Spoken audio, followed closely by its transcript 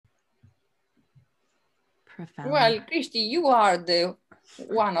Profound. Well, Christy, you are the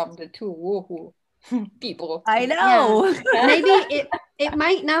one of the two woohoo people. I know. Yeah. Maybe it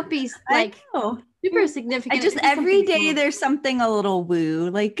might not be like super significant. I just every day there's something a little woo.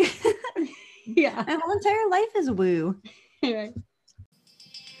 Like yeah. my whole entire life is woo. Right.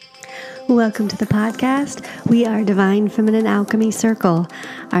 Welcome to the podcast. We are Divine Feminine Alchemy Circle.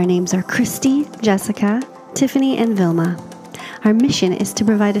 Our names are Christy, Jessica, Tiffany, and Vilma. Our mission is to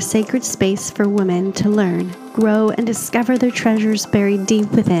provide a sacred space for women to learn, grow, and discover their treasures buried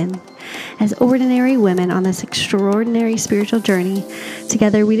deep within. As ordinary women on this extraordinary spiritual journey,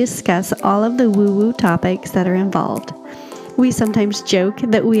 together we discuss all of the woo-woo topics that are involved. We sometimes joke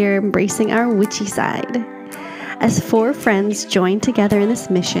that we are embracing our witchy side. As four friends join together in this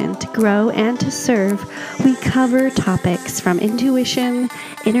mission to grow and to serve, we cover topics from intuition,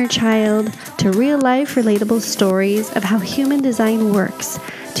 inner child, to real-life relatable stories of how human design works,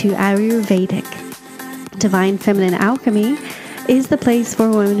 to Ayurvedic. Divine Feminine Alchemy is the place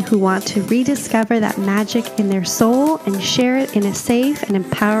for women who want to rediscover that magic in their soul and share it in a safe and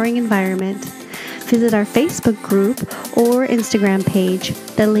empowering environment. Visit our Facebook group or Instagram page.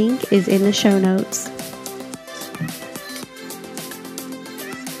 The link is in the show notes.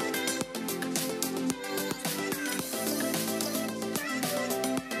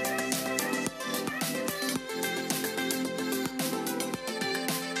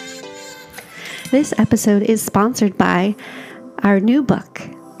 This episode is sponsored by our new book,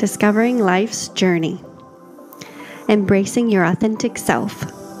 Discovering Life's Journey, Embracing Your Authentic Self.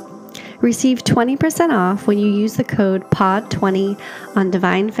 Receive 20% off when you use the code POD20 on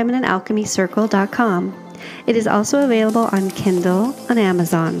DivineFeminineAlchemyCircle.com. It is also available on Kindle on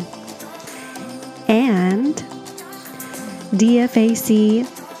Amazon. And DFAC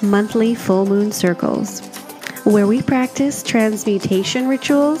Monthly Full Moon Circles, where we practice transmutation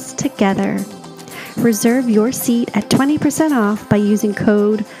rituals together. Reserve your seat at 20% off by using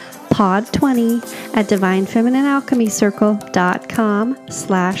code POD20 at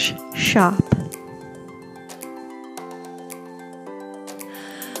DivineFeminineAlchemyCircle.com/shop.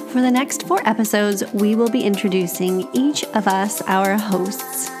 For the next 4 episodes, we will be introducing each of us, our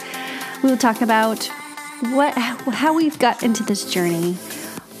hosts. We will talk about how we've got into this journey,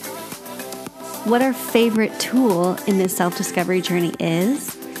 what our favorite tool in this self-discovery journey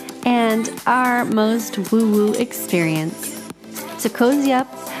is, and our most woo-woo experience. So cozy up,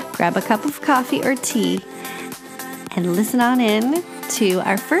 grab a cup of coffee or tea, and listen on in to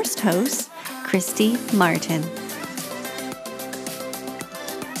our first host, Christy Martin.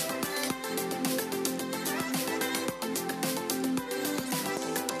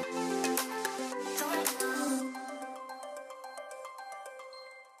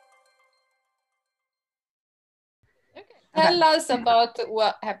 Tell us about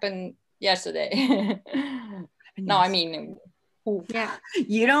what happened yesterday. No, I mean, Yeah.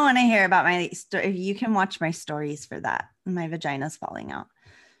 You don't want to hear about my story. You can watch my stories for that. My vagina's falling out.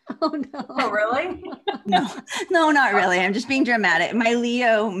 Oh no. Oh, really? No, not really. I'm just being dramatic. My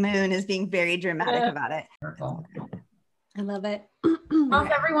Leo moon is being very dramatic about it. I love it. How's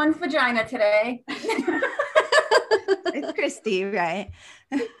everyone's vagina today? It's Christy, right?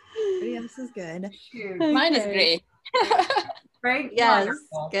 Everybody else is good. Shoot. Mine is great. Right? Yes,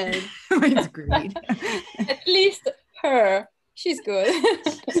 Wonderful. good. Mine's great. At least her, she's good.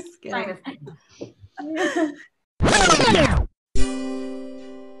 That's good. Mine is-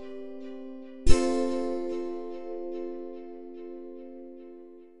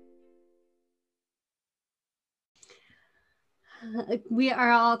 We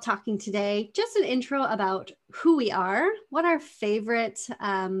are all talking today, just an intro about who we are, what our favorite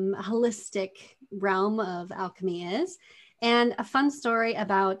holistic realm of alchemy is, and a fun story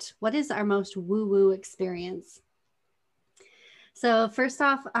about what is our most woo-woo experience. So first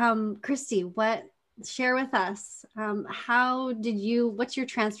off, Christy, share with us, what's your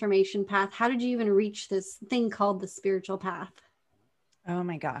transformation path? How did you even reach this thing called the spiritual path? Oh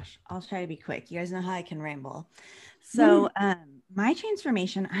my gosh. I'll try to be quick. You guys know how I can ramble. So my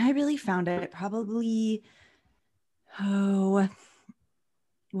transformation, I really found it probably,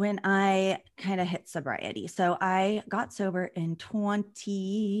 when I kind of hit sobriety. So I got sober in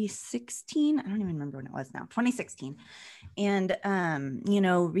 2016. I don't even remember when it was now, 2016. And,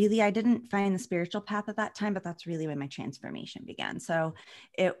 really, I didn't find the spiritual path at that time, but that's really when my transformation began. So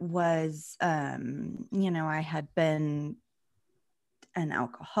it was, I had been an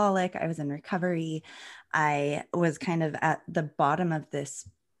alcoholic. I was in recovery. I was kind of at the bottom of this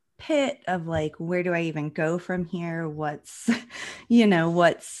pit of like, where do I even go from here? What's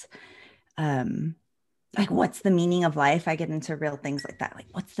like, what's the meaning of life? I get into real things like that. Like,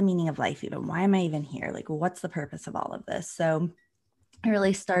 what's the meaning of life even? Why am I even here? Like, what's the purpose of all of this? So I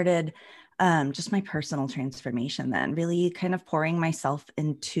really started just my personal transformation then, really kind of pouring myself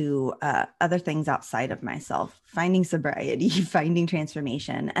into other things outside of myself, finding sobriety, finding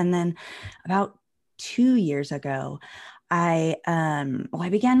transformation. And then about 2 years ago, I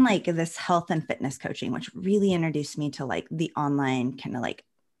began like this health and fitness coaching, which really introduced me to like the online kind of like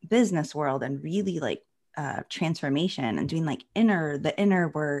business world and really like transformation and doing like the inner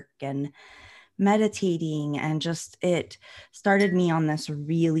work and meditating, and just it started me on this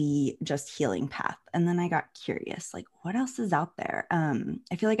really just healing path. And then I got curious, like, what else is out there?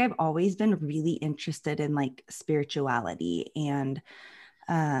 I feel like I've always been really interested in like spirituality and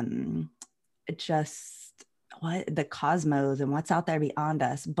just what the cosmos and what's out there beyond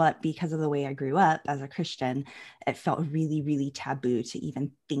us. But because of the way I grew up as a Christian, it felt really, really taboo to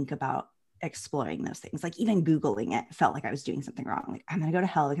even think about exploring those things. Like even Googling it felt like I was doing something wrong. Like I'm going to go to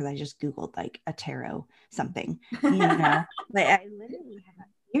hell because I just Googled like a tarot something, you know, like I literally had that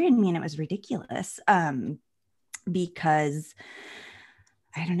fear in me, and it was ridiculous. Because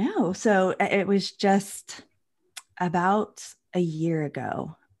I don't know. So it was just about a year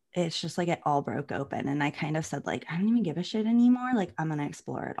ago. It's just like it all broke open, and I kind of said like, I don't even give a shit anymore. Like I'm going to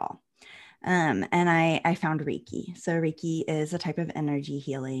explore it all. And I found Reiki. So Reiki is a type of energy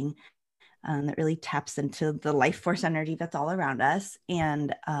healing that really taps into the life force energy that's all around us.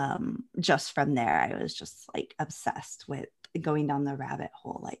 And just from there, I was just like obsessed with going down the rabbit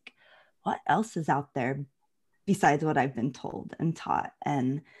hole. Like, what else is out there besides what I've been told and taught?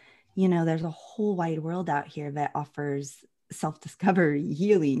 And, you know, there's a whole wide world out here that offers self-discovery,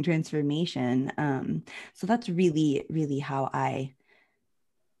 healing, transformation. So that's really, really how I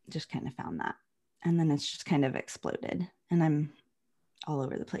just kind of found that. And then it's just kind of exploded, and I'm all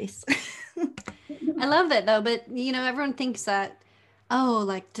over the place. I love that though, but you know, everyone thinks that, oh,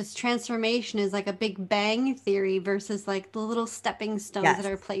 like just transformation is like a big bang theory versus like the little stepping stones Yes.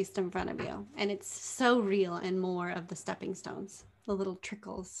 that are placed in front of you. And it's so real and more of the stepping stones, the little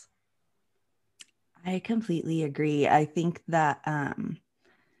trickles. I completely agree. I think that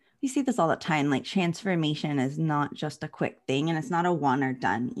we see this all the time. Like transformation is not just a quick thing, and it's not a one or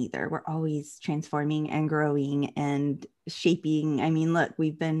done either. We're always transforming and growing and shaping. I mean, look,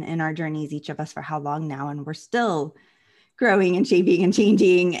 we've been in our journeys, each of us, for how long now, and we're still growing and shaping and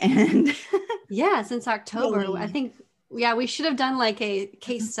changing. And yeah, since October, really, I think, yeah, we should have done like a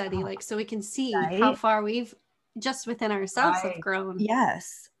case study, like so we can see how far we've just within ourselves have grown.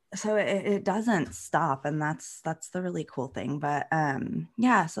 Yes. So it doesn't stop, and that's the really cool thing. But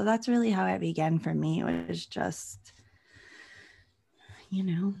yeah, so that's really how it began for me. It was just, you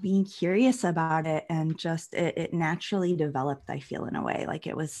know, being curious about it, and just it naturally developed, I feel, in a way. Like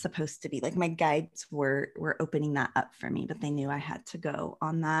it was supposed to be. Like my guides were opening that up for me, but they knew I had to go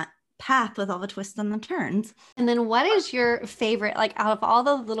on that path with all the twists and the turns. And then what is your favorite, like out of all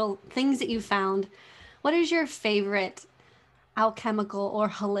the little things that you found, what is your favorite alchemical or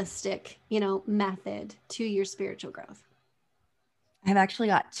holistic, you know, method to your spiritual growth? I've actually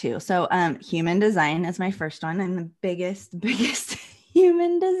got two. So human design is my first one. I'm the biggest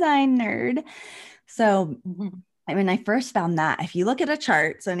human design nerd. So when I first found that, if you look at a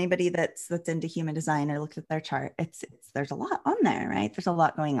chart, so anybody that's into human design or looked at their chart, it's there's a lot on there, right? There's a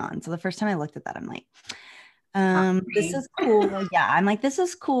lot going on. So the first time I looked at that, I'm like, this is cool. Yeah, I'm like, this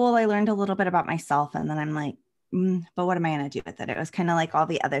is cool. I learned a little bit about myself, and then I'm like, but what am I going to do with it? It was kind of like all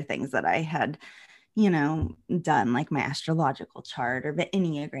the other things that I had, you know, done, like my astrological chart or the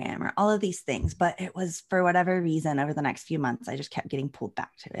Enneagram or all of these things. But it was, for whatever reason, over the next few months, I just kept getting pulled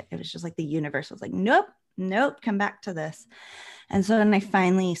back to it. It was just like the universe was like, nope, come back to this. And so then I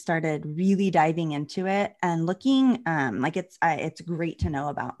finally started really diving into it and looking like it's great to know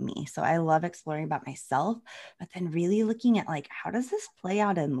about me. So I love exploring about myself, but then really looking at like, how does this play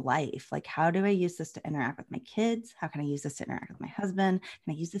out in life? Like, how do I use this to interact with my kids? How can I use this to interact with my husband?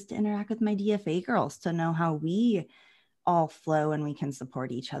 Can I use this to interact with my DFA girls to know how we all flow and we can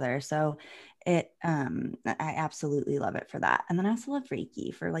support each other? So I absolutely love it for that. And then I also love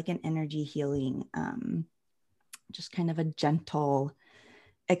Reiki for like an energy healing, just kind of a gentle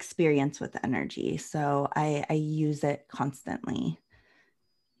experience with energy. So I use it constantly.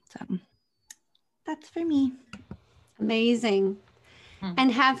 So that's for me. Amazing.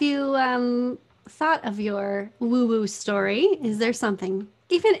 And have you thought of your woo-woo story? Is there something,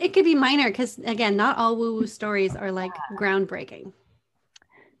 even it could be minor, because again, not all woo-woo stories are like groundbreaking.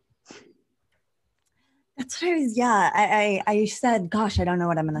 That's what I was, I said, gosh, I don't know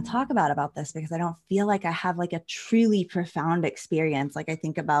what I'm going to talk about this because I don't feel like I have like a truly profound experience. Like I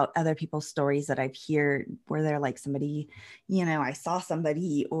think about other people's stories that I've heard where they're like somebody, you know, I saw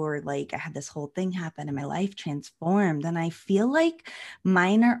somebody or like I had this whole thing happen and my life transformed. And I feel like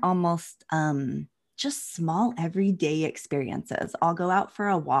mine are almost, just small everyday experiences. I'll go out for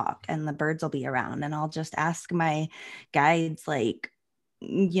a walk and the birds will be around and I'll just ask my guides, like,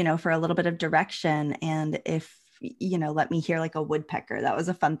 you know, for a little bit of direction. And if, you know, let me hear like a woodpecker. That was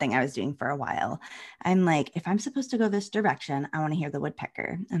a fun thing I was doing for a while. I'm like, if I'm supposed to go this direction, I want to hear the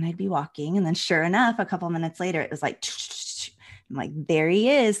woodpecker. And I'd be walking. And then sure enough, a couple minutes later, it was like, I'm like, there he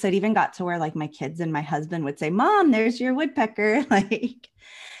is. So it even got to where like my kids and my husband would say, Mom, there's your woodpecker. Like,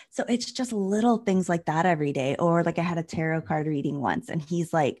 so it's just little things like that every day. Or like I had a tarot card reading once and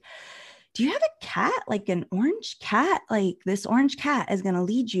he's like, do you have a cat, like an orange cat? Like this orange cat is going to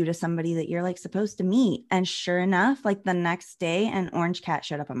lead you to somebody that you're like supposed to meet. And sure enough, like the next day, an orange cat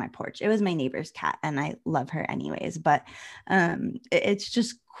showed up on my porch. It was my neighbor's cat and I love her anyways. But it's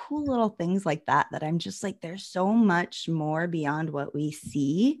just cool little things like that I'm just like, there's so much more beyond what we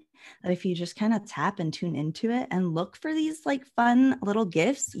see that if you just kind of tap and tune into it and look for these like fun little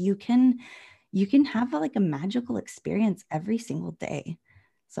gifts, you can have like a magical experience every single day.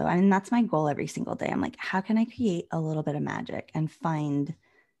 So, I mean, that's my goal every single day. I'm like, how can I create a little bit of magic and find,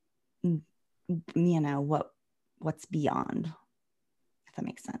 you know, what's beyond, if that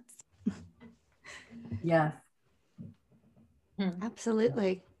makes sense. Yes.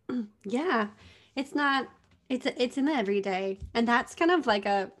 Absolutely. Yeah. It's in the everyday. And that's kind of like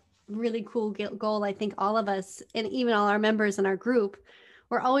a really cool goal. I think all of us, and even all our members in our group,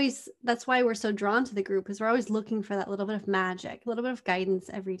 that's why we're so drawn to the group, is we're always looking for that little bit of magic, a little bit of guidance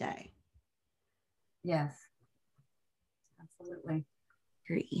every day. Yes. Absolutely.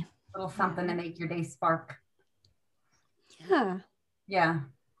 Agree. A little something to make your day spark. Yeah. Yeah.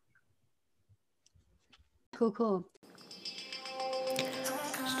 Cool.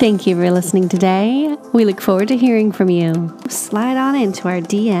 Thank you for listening today. We look forward to hearing from you. Slide on into our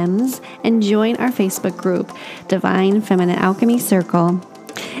DMs and join our Facebook group, Divine Feminine Alchemy Circle.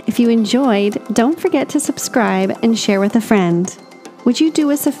 If you enjoyed, don't forget to subscribe and share with a friend. Would you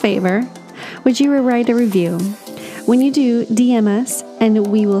do us a favor? Would you write a review? When you do, DM us and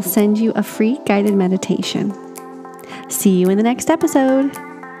we will send you a free guided meditation. See you in the next episode.